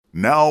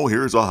Now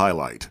here's a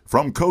highlight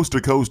from Coast to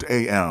Coast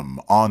AM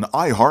on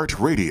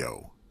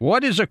iHeartRadio.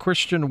 What is a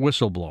Christian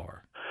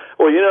whistleblower?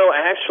 Well,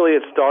 actually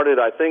it started,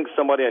 I think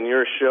somebody on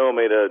your show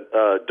made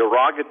a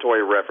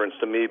derogatory reference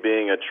to me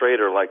being a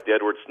traitor like the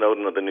Edward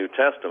Snowden of the New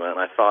Testament. And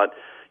I thought,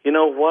 you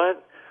know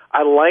what?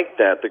 I like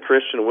that, the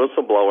Christian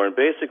whistleblower. And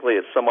basically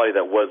it's somebody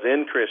that was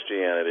in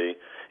Christianity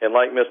and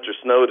like Mr.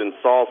 Snowden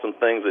saw some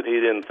things that he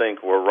didn't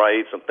think were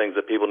right, some things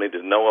that people needed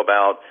to know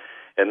about.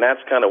 And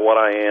that's kind of what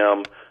I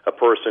am, a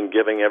person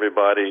giving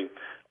everybody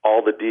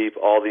all the deep,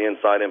 all the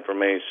inside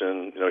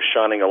information,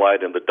 shining a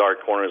light in the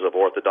dark corners of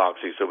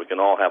orthodoxy so we can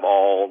all have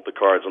all the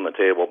cards on the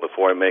table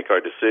before we make our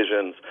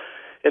decisions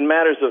in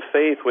matters of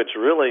faith, which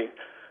really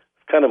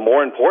is kind of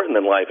more important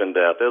than life and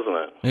death, isn't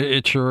it?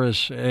 It sure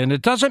is. And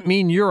it doesn't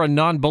mean you're a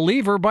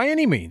non-believer by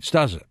any means,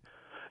 does it?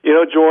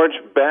 George,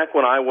 back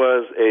when I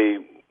was a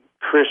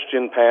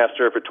Christian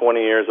pastor for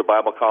 20 years, a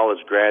Bible college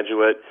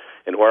graduate,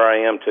 and where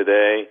I am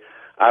today,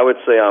 I would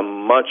say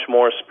I'm much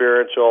more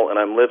spiritual, and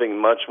I'm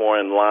living much more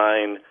in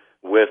line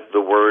with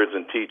the words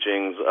and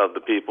teachings of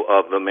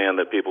the man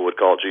that people would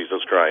call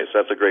Jesus Christ.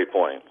 That's a great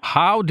point.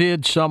 How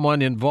did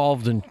someone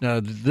involved in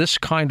this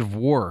kind of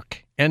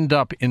work end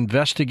up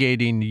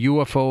investigating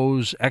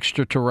UFOs,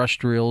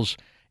 extraterrestrials,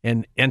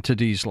 and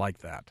entities like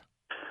that?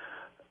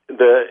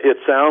 It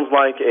sounds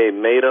like a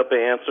made-up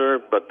answer,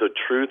 but the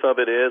truth of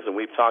it is, and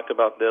we've talked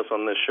about this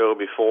on this show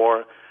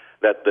before,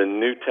 that the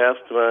New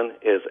Testament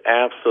is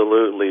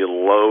absolutely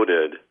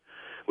loaded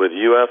with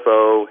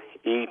UFO,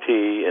 ET,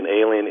 and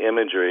alien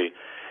imagery.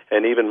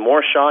 And even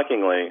more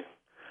shockingly,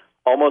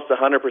 almost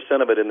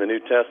 100% of it in the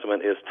New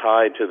Testament is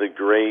tied to the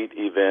great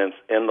events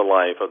in the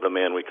life of the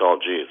man we call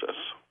Jesus.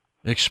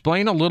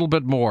 Explain a little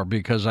bit more,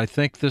 because I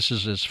think this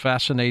is as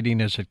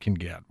fascinating as it can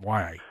get.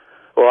 Why?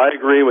 Well, I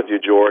agree with you,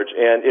 George.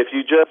 And if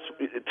you just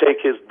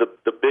take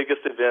the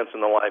biggest events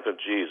in the life of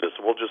Jesus,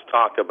 we'll just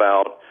talk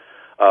about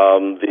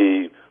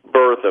the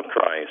birth of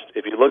Christ.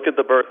 If you look at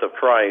the birth of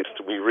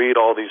Christ, we read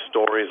all these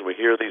stories, we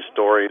hear these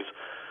stories,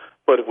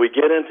 but if we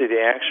get into the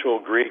actual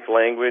Greek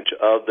language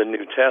of the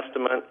New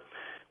Testament,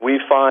 we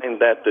find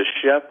that the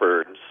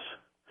shepherds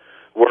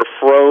were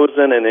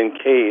frozen and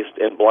encased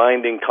in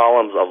blinding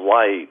columns of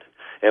light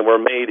and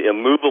were made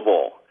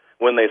immovable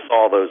when they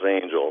saw those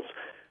angels.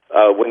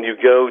 When you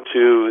go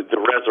to the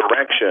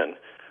resurrection,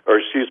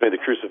 the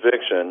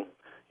crucifixion,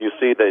 you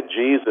see that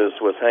Jesus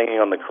was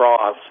hanging on the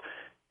cross,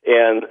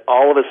 and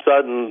all of a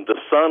sudden, the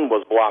sun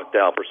was blocked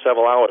out for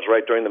several hours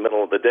right during the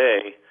middle of the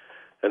day.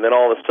 And then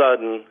all of a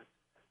sudden,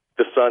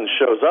 the sun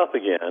shows up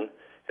again.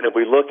 And if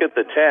we look at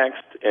the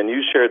text, and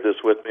you shared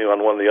this with me on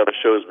one of the other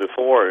shows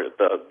before,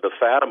 the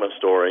Fatima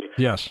story.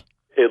 Yes.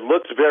 It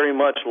looks very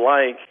much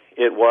like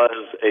it was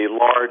a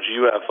large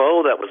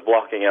UFO that was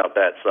blocking out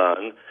that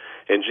sun.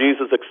 And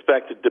Jesus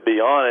expected to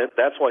be on it.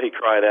 That's why he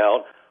cried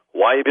out,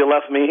 "Why have you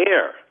left me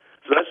here?"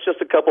 So that's just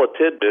a couple of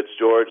tidbits,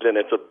 George, and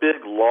it's a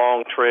big,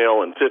 long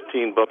trail and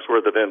 15 books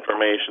worth of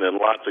information and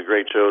lots of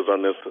great shows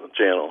on this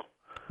channel.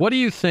 What do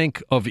you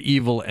think of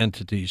evil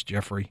entities,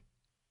 Jeffrey?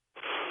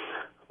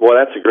 Well,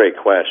 that's a great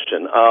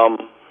question.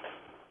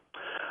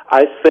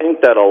 I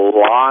think that a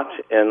lot,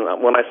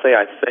 and when I say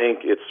I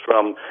think, it's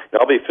from,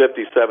 I'll be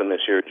 57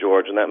 this year,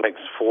 George, and that makes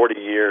 40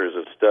 years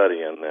of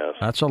studying this.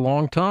 That's a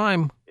long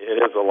time.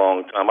 It is a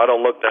long time. I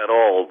don't look that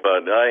old,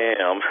 but I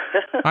am.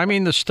 I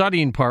mean, the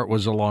studying part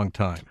was a long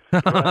time.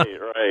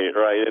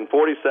 Right. And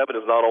 47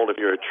 is not old if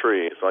you're a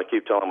tree, so I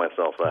keep telling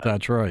myself that.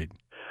 That's right.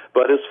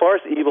 But as far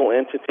as evil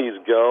entities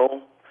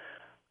go,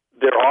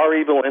 there are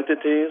evil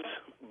entities,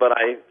 but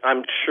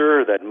I'm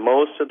sure that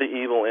most of the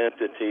evil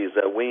entities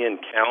that we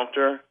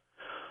encounter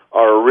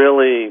are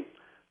really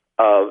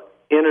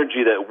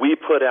energy that we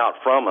put out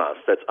from us,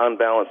 that's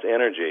unbalanced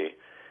energy.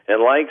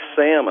 And like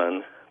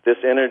salmon, this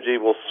energy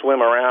will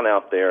swim around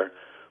out there,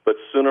 but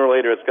sooner or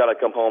later it's got to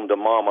come home to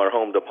mom or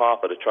home to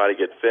papa to try to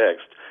get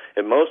fixed.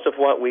 And most of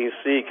what we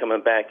see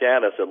coming back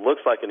at us, it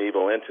looks like an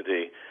evil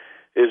entity,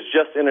 is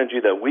just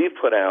energy that we've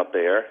put out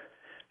there.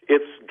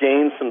 It's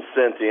gained some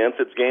sentience,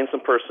 it's gained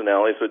some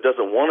personality, so it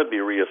doesn't want to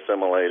be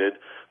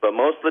reassimilated. But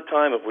most of the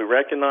time, if we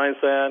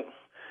recognize that,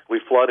 we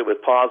flood it with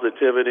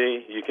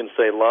positivity, you can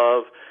say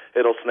love,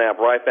 it'll snap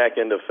right back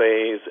into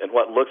phase, and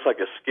what looks like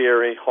a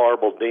scary,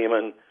 horrible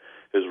demon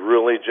is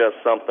really just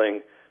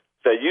something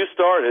that you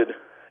started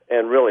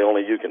and really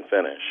only you can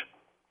finish.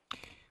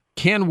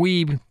 Can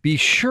we be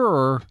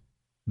sure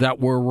that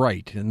we're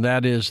right, and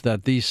that is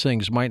that these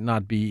things might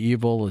not be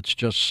evil, it's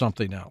just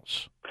something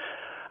else?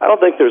 I don't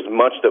think there's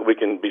much that we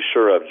can be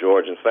sure of,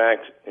 George. In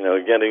fact,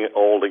 getting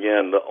old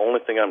again, the only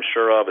thing I'm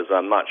sure of is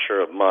I'm not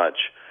sure of much.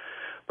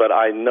 But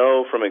I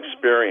know from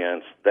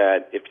experience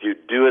that if you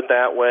do it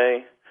that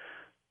way,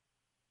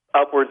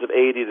 upwards of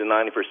 80 to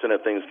 90%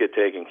 of things get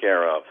taken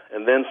care of.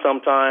 And then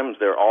sometimes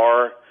there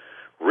are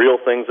real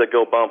things that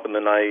go bump in the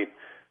night,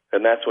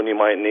 and that's when you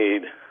might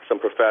need some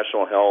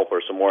professional help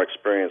or some more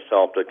experienced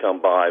help to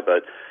come by.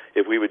 But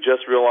if we would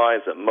just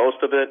realize that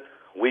most of it,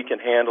 we can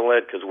handle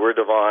it because we're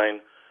divine,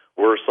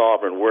 we're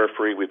sovereign, we're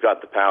free, we've got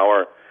the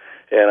power.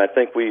 And I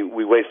think we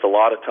waste a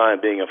lot of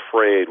time being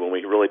afraid when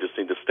we really just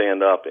need to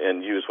stand up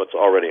and use what's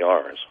already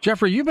ours.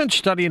 Jeffrey, you've been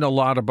studying a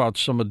lot about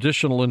some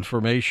additional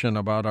information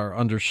about our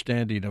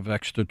understanding of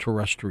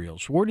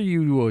extraterrestrials. Where do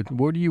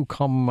you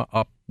come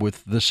up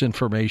with this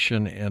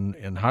information,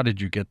 and how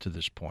did you get to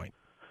this point?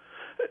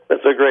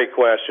 That's a great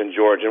question,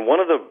 George. And one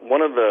of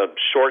the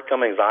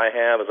shortcomings I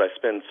have is I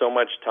spend so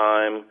much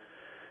time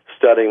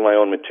studying my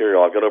own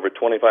material. I've got over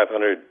 2,500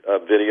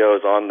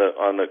 videos on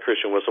the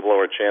Christian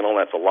Whistleblower channel, and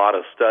that's a lot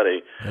of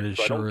study. That is,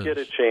 so sure I don't is. get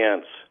a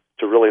chance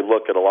to really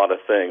look at a lot of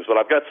things. But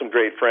I've got some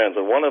great friends,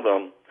 and one of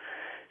them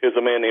is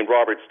a man named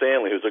Robert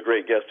Stanley, who's a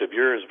great guest of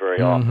yours very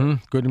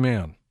often. Good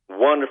man.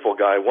 Wonderful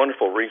guy,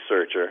 wonderful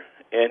researcher.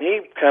 And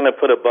he kind of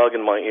put a bug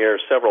in my ear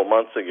several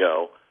months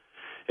ago.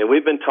 And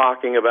we've been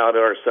talking about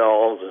it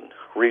ourselves and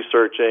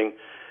researching.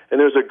 And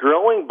there's a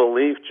growing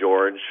belief,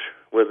 George,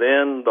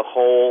 within the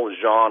whole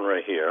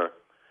genre here,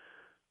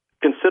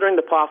 considering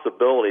the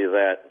possibility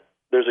that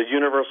there's a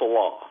universal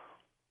law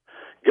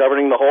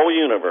governing the whole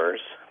universe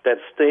that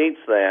states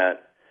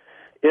that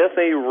if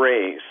a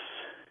race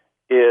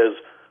is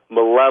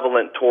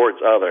malevolent towards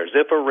others,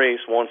 if a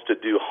race wants to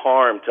do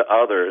harm to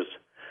others,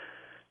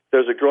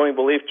 there's a growing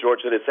belief, George,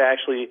 that it's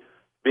actually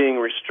being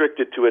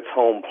restricted to its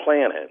home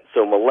planet.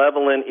 So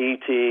malevolent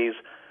ETs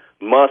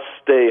must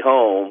stay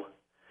home,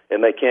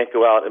 and they can't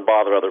go out and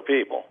bother other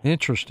people.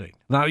 Interesting.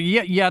 Now,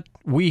 yet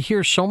we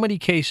hear so many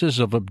cases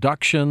of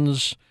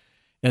abductions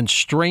and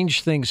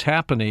strange things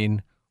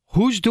happening.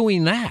 Who's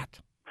doing that?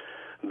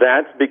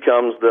 That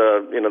becomes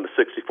the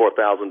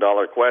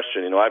 $64,000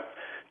 question. I've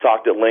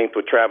talked at length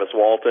with Travis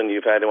Walton.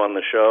 You've had him on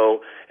the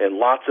show, and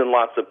lots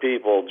of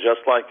people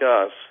just like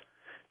us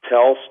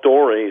tell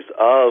stories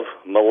of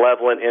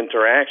malevolent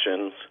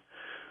interactions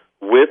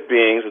with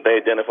beings that they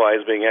identify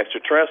as being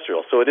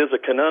extraterrestrial. So it is a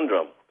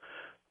conundrum.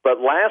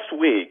 But last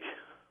week,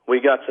 we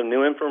got some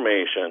new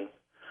information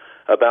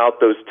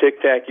about those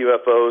Tic Tac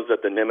UFOs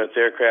that the Nimitz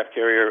aircraft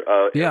carrier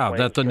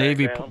that the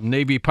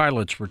Navy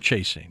pilots were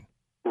chasing.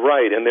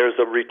 Right, and there's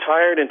a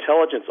retired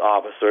intelligence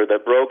officer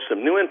that broke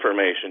some new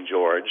information,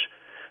 George,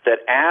 that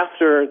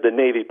after the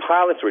Navy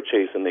pilots were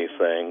chasing these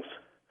things,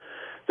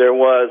 there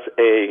was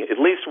at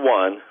least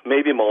one,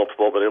 maybe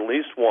multiple, but at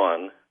least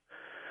one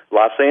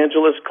Los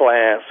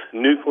Angeles-class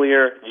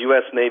nuclear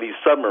U.S. Navy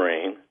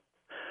submarine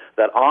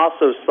that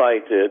also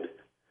cited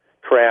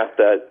craft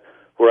that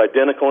were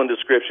identical in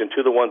description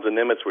to the ones the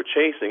Nimitz were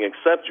chasing,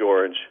 except,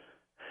 George,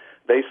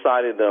 they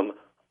cited them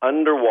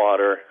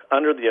underwater,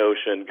 under the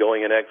ocean,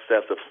 going in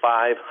excess of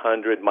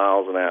 500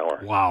 miles an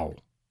hour. Wow.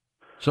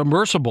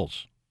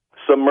 Submersibles.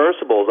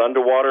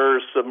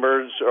 Underwater,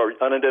 submerged, or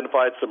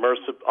unidentified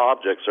submerged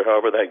objects, or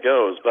however that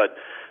goes. But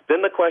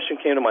then the question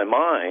came to my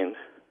mind,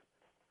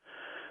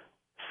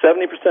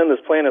 70% of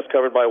this planet is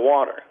covered by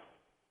water,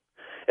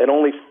 and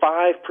only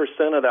 5%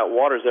 of that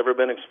water has ever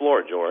been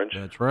explored, George.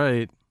 That's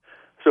right.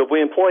 So if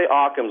we employ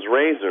Occam's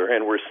razor,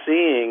 and we're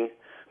seeing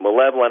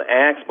malevolent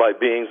acts by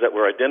beings that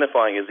we're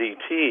identifying as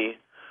ET,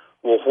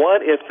 well,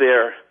 what if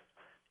they're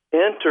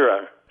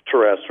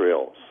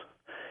extraterrestrials?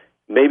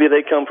 Maybe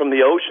they come from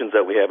the oceans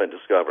that we haven't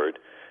discovered.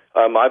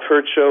 I've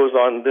heard shows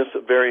on this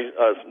very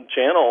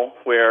channel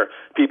where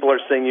people are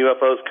seeing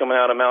UFOs coming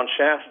out of Mount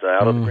Shasta,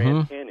 out of the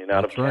Grand Canyon,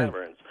 out of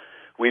caverns.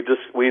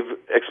 We've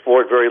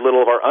explored very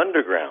little of our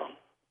underground.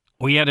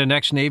 We had an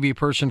ex-Navy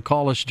person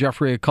call us,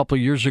 Jeffrey, a couple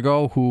of years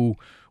ago who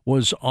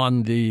was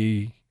on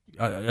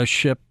a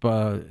ship,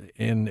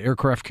 an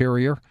aircraft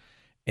carrier,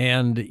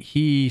 and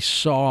he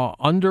saw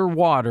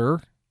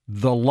underwater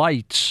the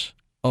lights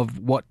of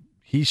what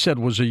he said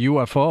was a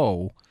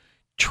UFO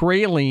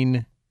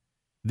trailing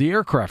the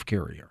aircraft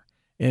carrier.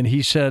 And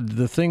he said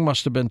the thing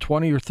must have been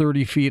 20 or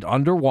 30 feet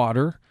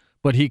underwater,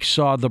 but he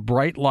saw the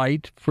bright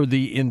light for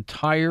the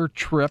entire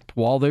trip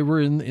while they were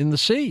in the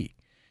sea.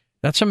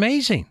 That's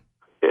amazing.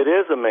 It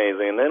is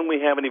amazing. And then we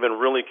haven't even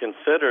really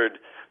considered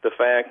the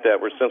fact that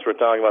since we're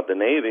talking about the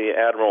Navy,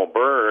 Admiral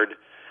Byrd,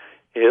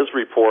 his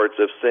reports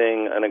of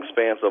seeing an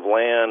expanse of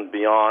land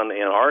beyond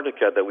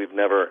Antarctica that we've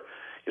never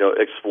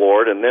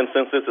explored. And then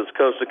since this is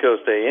Coast to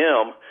Coast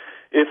AM,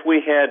 if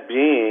we had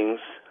beings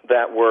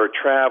that were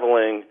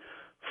traveling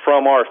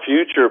from our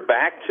future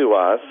back to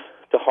us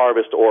to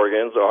harvest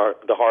organs or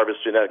to harvest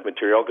genetic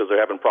material because they're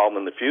having a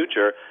problem in the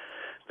future,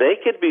 they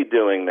could be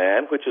doing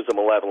that, which is a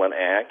malevolent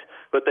act,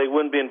 but they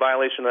wouldn't be in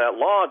violation of that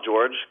law,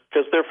 George,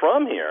 because they're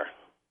from here.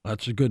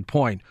 That's a good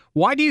point.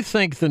 Why do you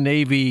think the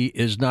Navy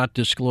is not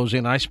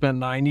disclosing? I spent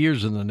 9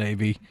 years in the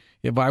Navy.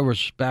 If I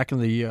was back in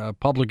the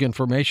public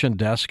information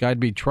desk, I'd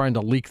be trying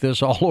to leak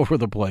this all over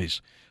the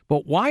place.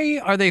 But why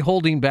are they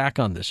holding back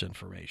on this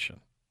information?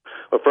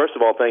 Well, first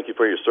of all, thank you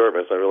for your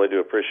service. I really do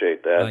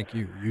appreciate that. Thank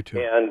you. You too.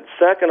 And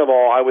second of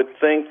all, I would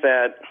think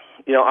that,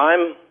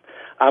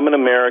 I'm an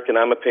American.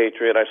 I'm a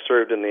patriot. I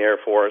served in the Air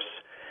Force.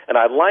 And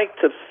I'd like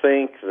to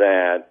think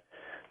that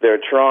they're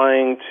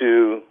trying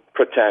to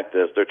protect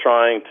us. They're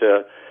trying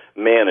to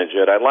manage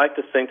it. I'd like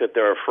to think that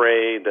they're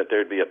afraid that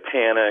there'd be a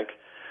panic,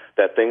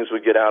 that things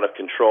would get out of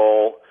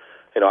control.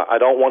 I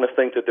don't want to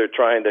think that they're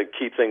trying to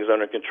keep things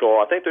under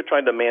control. I think they're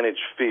trying to manage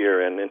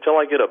fear, and until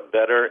I get a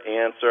better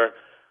answer,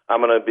 I'm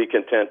going to be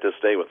content to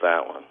stay with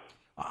that one.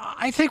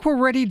 I think we're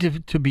ready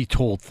to be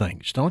told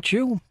things, don't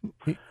you?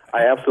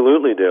 I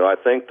absolutely do. I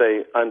think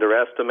they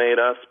underestimate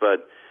us,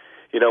 but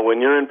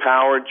when you're in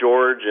power,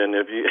 George, and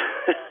if you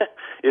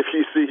if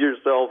you see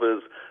yourself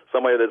as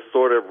somebody that's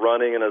sort of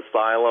running an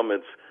asylum,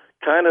 it's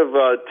kind of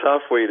a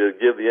tough way to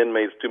give the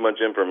inmates too much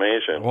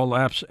information. Well,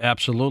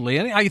 absolutely.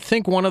 And I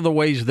think one of the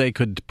ways they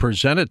could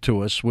present it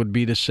to us would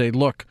be to say,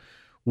 look,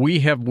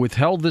 we have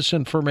withheld this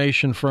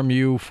information from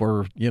you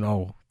for,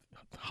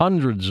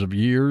 hundreds of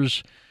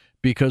years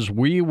because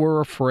we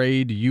were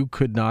afraid you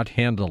could not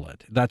handle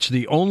it. That's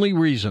the only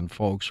reason,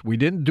 folks. We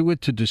didn't do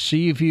it to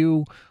deceive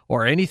you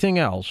or anything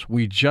else.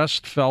 We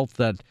just felt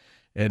that,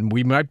 and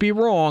we might be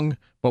wrong,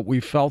 but we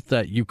felt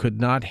that you could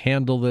not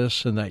handle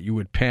this and that you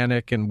would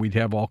panic and we'd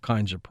have all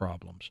kinds of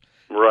problems.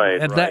 Right,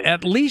 and right. That,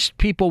 at least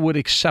people would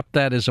accept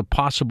that as a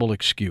possible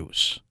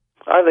excuse.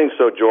 I think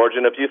so, George.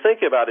 And if you think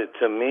about it,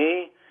 to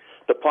me,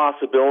 the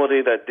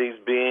possibility that these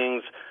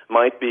beings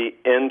might be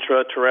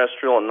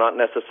intraterrestrial and not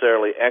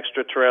necessarily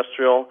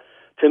extraterrestrial,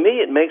 to me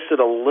it makes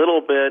it a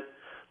little bit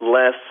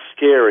less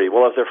scary.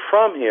 Well, if they're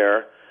from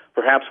here,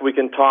 perhaps we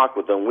can talk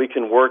with them. We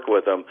can work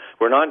with them.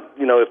 We're not,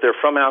 if they're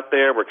from out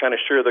there, we're kind of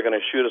sure they're going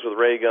to shoot us with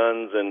ray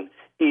guns and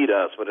eat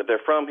us. But if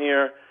they're from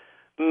here,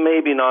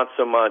 maybe not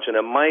so much. And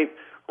it might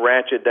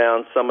ratchet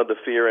down some of the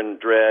fear and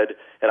dread.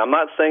 And I'm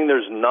not saying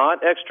there's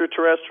not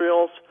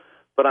extraterrestrials,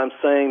 but I'm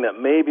saying that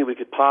maybe we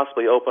could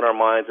possibly open our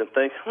minds and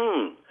think,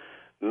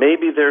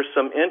 maybe there's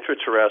some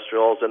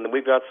intraterrestrials, and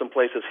we've got some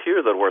places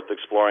here that are worth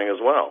exploring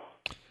as well.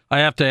 I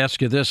have to ask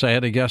you this. I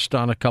had a guest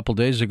on a couple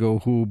days ago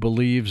who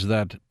believes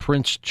that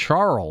Prince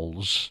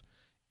Charles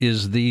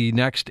is the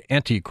next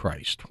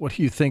Antichrist. What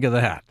do you think of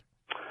that?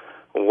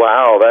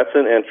 Wow, that's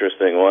an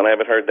interesting one. I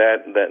haven't heard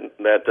that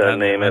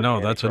name. I know,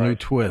 that's a new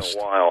twist.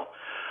 In a while.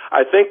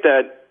 I think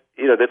that,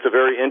 that's a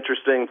very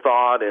interesting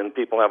thought, and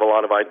people have a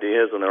lot of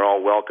ideas, and they're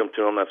all welcome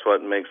to them. That's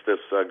what makes this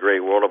great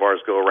world of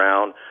ours go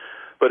around.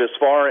 But as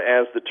far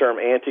as the term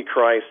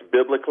Antichrist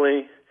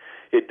biblically,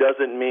 it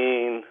doesn't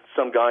mean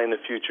some guy in the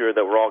future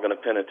that we're all going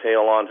to pin a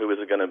tail on. Who is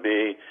it going to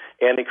be?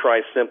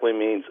 Antichrist simply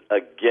means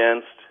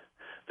against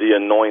the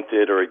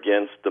anointed or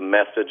against the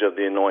message of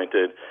the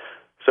anointed.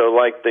 So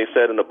like they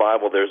said in the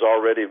Bible, there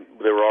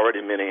were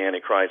already many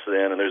Antichrists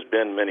then, and there's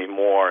been many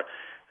more.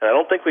 And I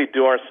don't think we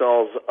do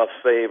ourselves a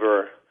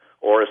favor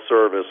or a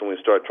service when we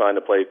start trying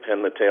to play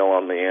pin the tail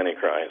on the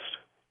Antichrist.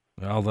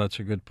 Well, that's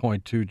a good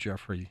point too,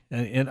 Jeffrey.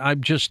 And I'm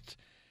just...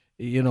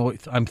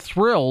 I'm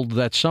thrilled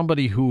that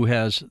somebody who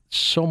has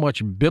so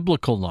much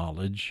biblical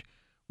knowledge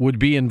would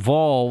be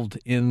involved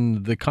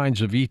in the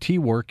kinds of ET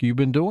work you've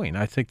been doing.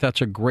 I think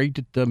that's a great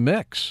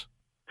mix.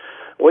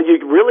 Well, you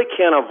really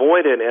can't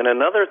avoid it. And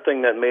another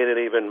thing that made it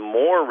even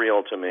more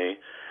real to me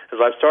is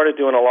I've started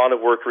doing a lot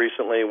of work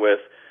recently with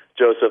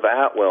Joseph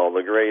Atwell,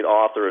 the great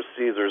author of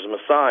Caesar's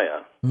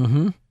Messiah.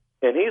 Mm-hmm.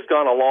 And he's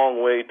gone a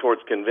long way towards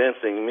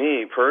convincing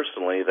me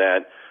personally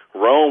that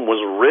Rome was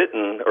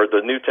written, or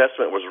the New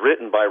Testament was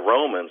written by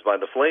Romans, by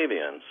the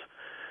Flavians.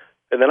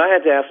 And then I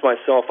had to ask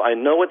myself, I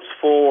know it's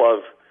full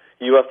of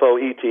UFO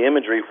ET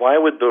imagery.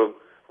 Why would the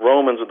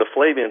Romans or the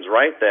Flavians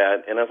write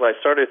that? And as I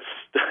started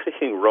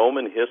studying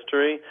Roman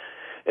history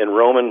and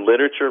Roman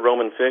literature,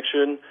 Roman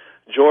fiction,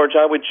 George,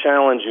 I would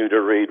challenge you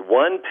to read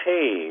one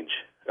page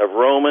of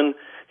Roman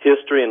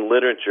history and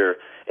literature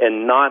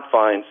and not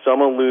find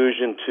some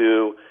allusion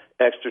to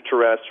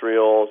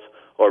extraterrestrials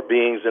or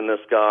beings in the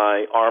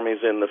sky, armies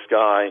in the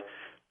sky.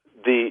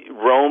 The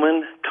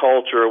Roman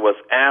culture was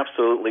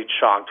absolutely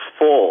chock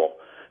full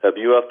of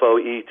UFO,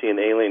 ET, and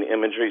alien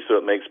imagery, so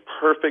it makes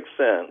perfect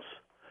sense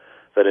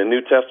that a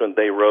New Testament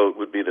they wrote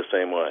would be the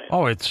same way.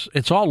 Oh,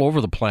 it's all over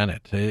the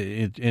planet,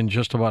 in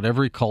just about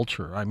every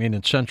culture. I mean,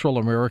 in Central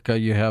America,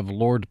 you have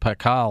Lord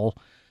Pakal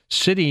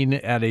sitting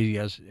at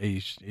a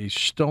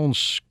stone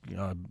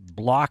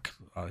block,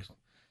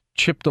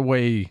 chipped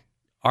away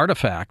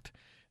artifact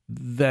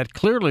that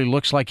clearly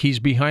looks like he's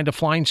behind a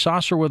flying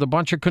saucer with a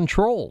bunch of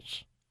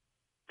controls.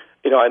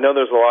 I know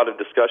there's a lot of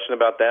discussion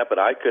about that, but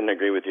I couldn't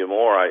agree with you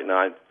more.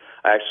 I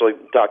actually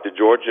talked to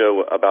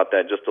Giorgio about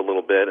that just a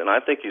little bit, and I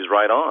think he's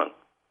right on.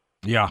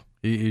 Yeah,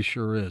 he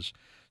sure is.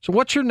 So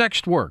what's your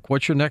next work?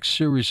 What's your next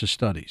series of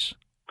studies?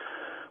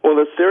 Well,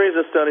 the series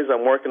of studies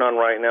I'm working on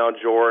right now,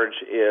 George,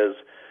 is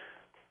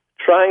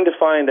trying to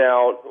find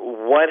out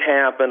what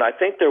happened. I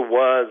think there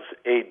was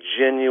a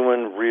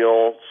genuine,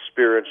 real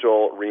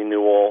spiritual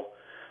renewal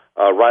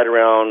right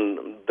around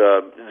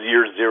the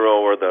year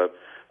zero or the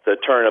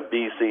turn of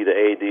BC to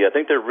AD. I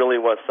think there really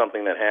was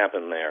something that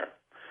happened there.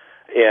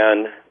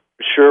 And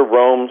sure,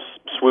 Rome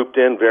swooped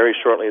in very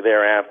shortly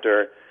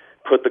thereafter,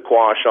 put the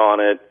quash on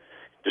it,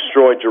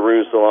 destroyed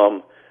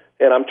Jerusalem.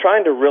 And I'm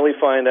trying to really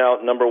find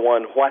out, number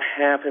one, what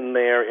happened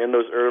there in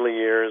those early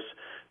years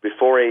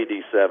before AD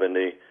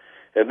 70,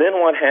 and then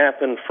what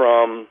happened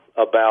from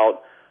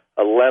about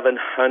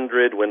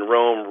 1100 when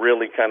Rome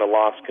really kind of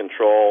lost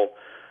control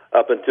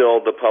up until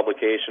the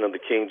publication of the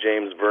King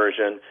James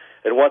Version,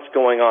 and what's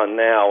going on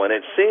now. And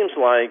it seems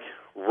like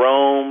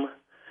Rome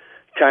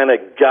kind of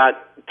got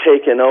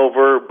taken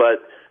over,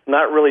 but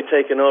not really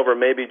taken over,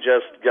 maybe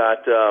just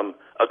got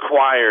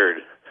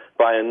acquired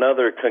by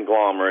another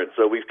conglomerate.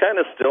 So we kind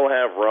of still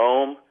have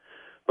Rome,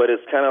 but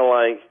it's kind of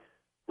like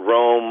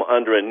Rome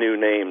under a new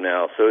name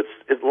now. So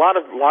it's a lot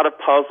of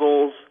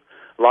puzzles,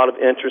 a lot of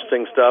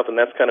interesting stuff, and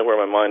that's kind of where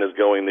my mind is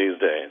going these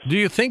days. Do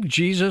you think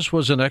Jesus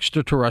was an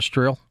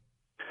extraterrestrial?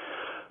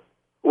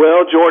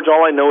 Well, George,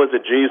 all I know is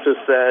that Jesus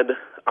said,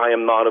 "I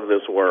am not of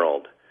this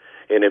world."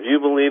 And if you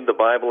believe the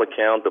Bible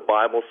account, the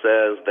Bible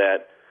says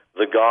that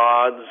the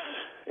gods,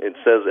 it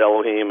says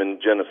Elohim in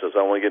Genesis.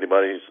 I don't want to get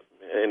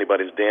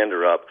anybody's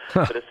dander up.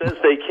 But it says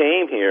they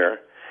came here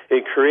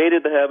and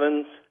created the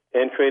heavens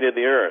and created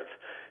the earth.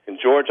 And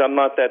George, I'm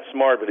not that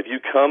smart, but if you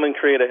come and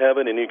create a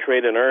heaven and you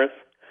create an earth,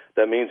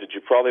 that means that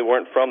you probably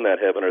weren't from that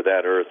heaven or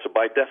that earth. So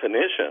by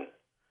definition,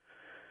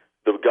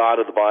 the God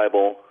of the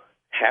Bible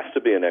has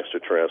to be an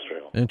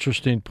extraterrestrial.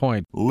 Interesting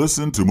point.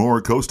 Listen to more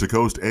Coast to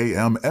Coast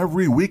AM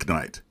every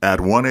weeknight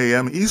at 1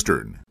 a.m.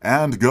 Eastern,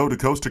 and go to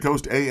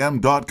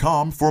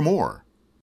coasttocoastam.com for more.